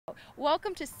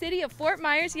Welcome to City of Fort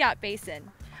Myers Yacht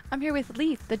Basin. I'm here with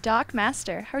Leith, the dock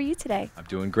master. How are you today? I'm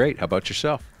doing great. How about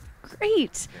yourself?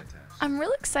 Great. I'm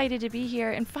real excited to be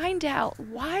here and find out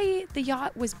why the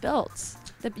yacht was built.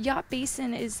 The Yacht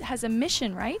Basin has a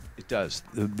mission, right? It does.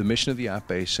 The mission of the Yacht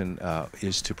Basin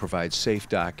is to provide safe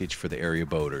dockage for the area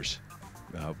boaters.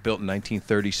 Built in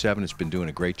 1937, it's been doing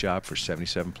a great job for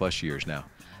 77 plus years now.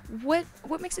 What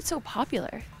makes it so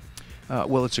popular?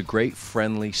 Well, it's a great,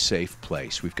 friendly, safe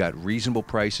place. We've got reasonable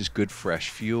prices, good fresh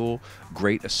fuel,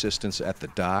 great assistance at the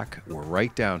dock. We're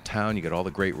right downtown. You got all the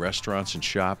great restaurants and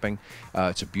shopping.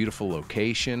 It's a beautiful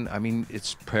location. I mean,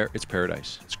 it's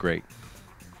paradise. It's great.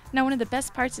 Now, one of the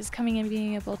best parts is coming and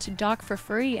being able to dock for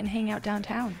free and hang out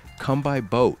downtown. Come by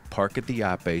boat, park at the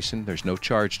Yacht Basin. There's no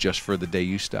charge just for the day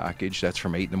use dockage. That's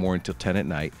from 8 in the morning till 10 at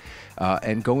night.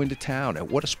 And go into town.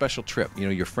 And what a special trip. You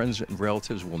know, your friends and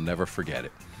relatives will never forget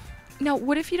it. Now,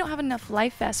 what if you don't have enough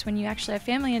life vests when you actually have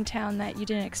family in town that you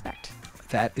didn't expect?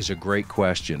 That is a great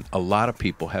question. A lot of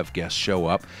people have guests show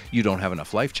up. You don't have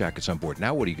enough life jackets on board.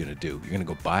 Now what are you going to do? You're going to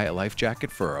go buy a life jacket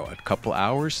for a couple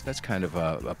hours? That's kind of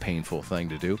a painful thing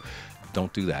to do.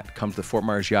 Don't do that. Come to the Fort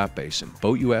Myers Yacht Basin.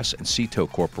 Boat US and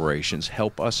Seatow corporations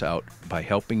help us out by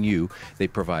helping you. They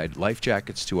provide life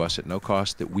jackets to us at no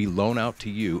cost that we loan out to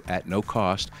you at no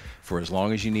cost for as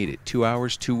long as you need it. 2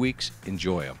 hours, 2 weeks,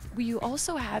 enjoy them. You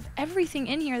also have everything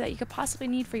in here that you could possibly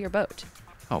need for your boat.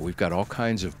 Oh, we've got all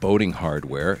kinds of boating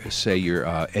hardware. Say your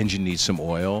engine needs some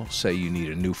oil. Say you need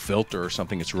a new filter or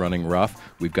something that's running rough.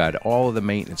 We've got all of the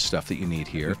maintenance stuff that you need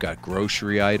here. We've got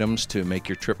grocery items to make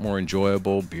your trip more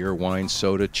enjoyable, beer, wine,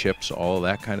 soda, chips, all of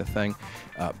that kind of thing.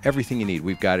 Everything you need,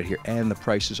 we've got it here, and the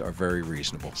prices are very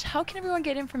reasonable. How can everyone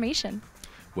get information?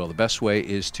 Well, the best way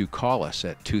is to call us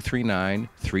at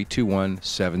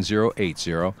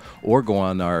 239-321-7080 or go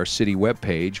on our city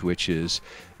webpage, which is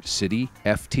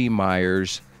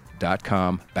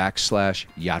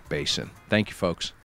cityftmyers.com/yacht basin. Thank you, folks.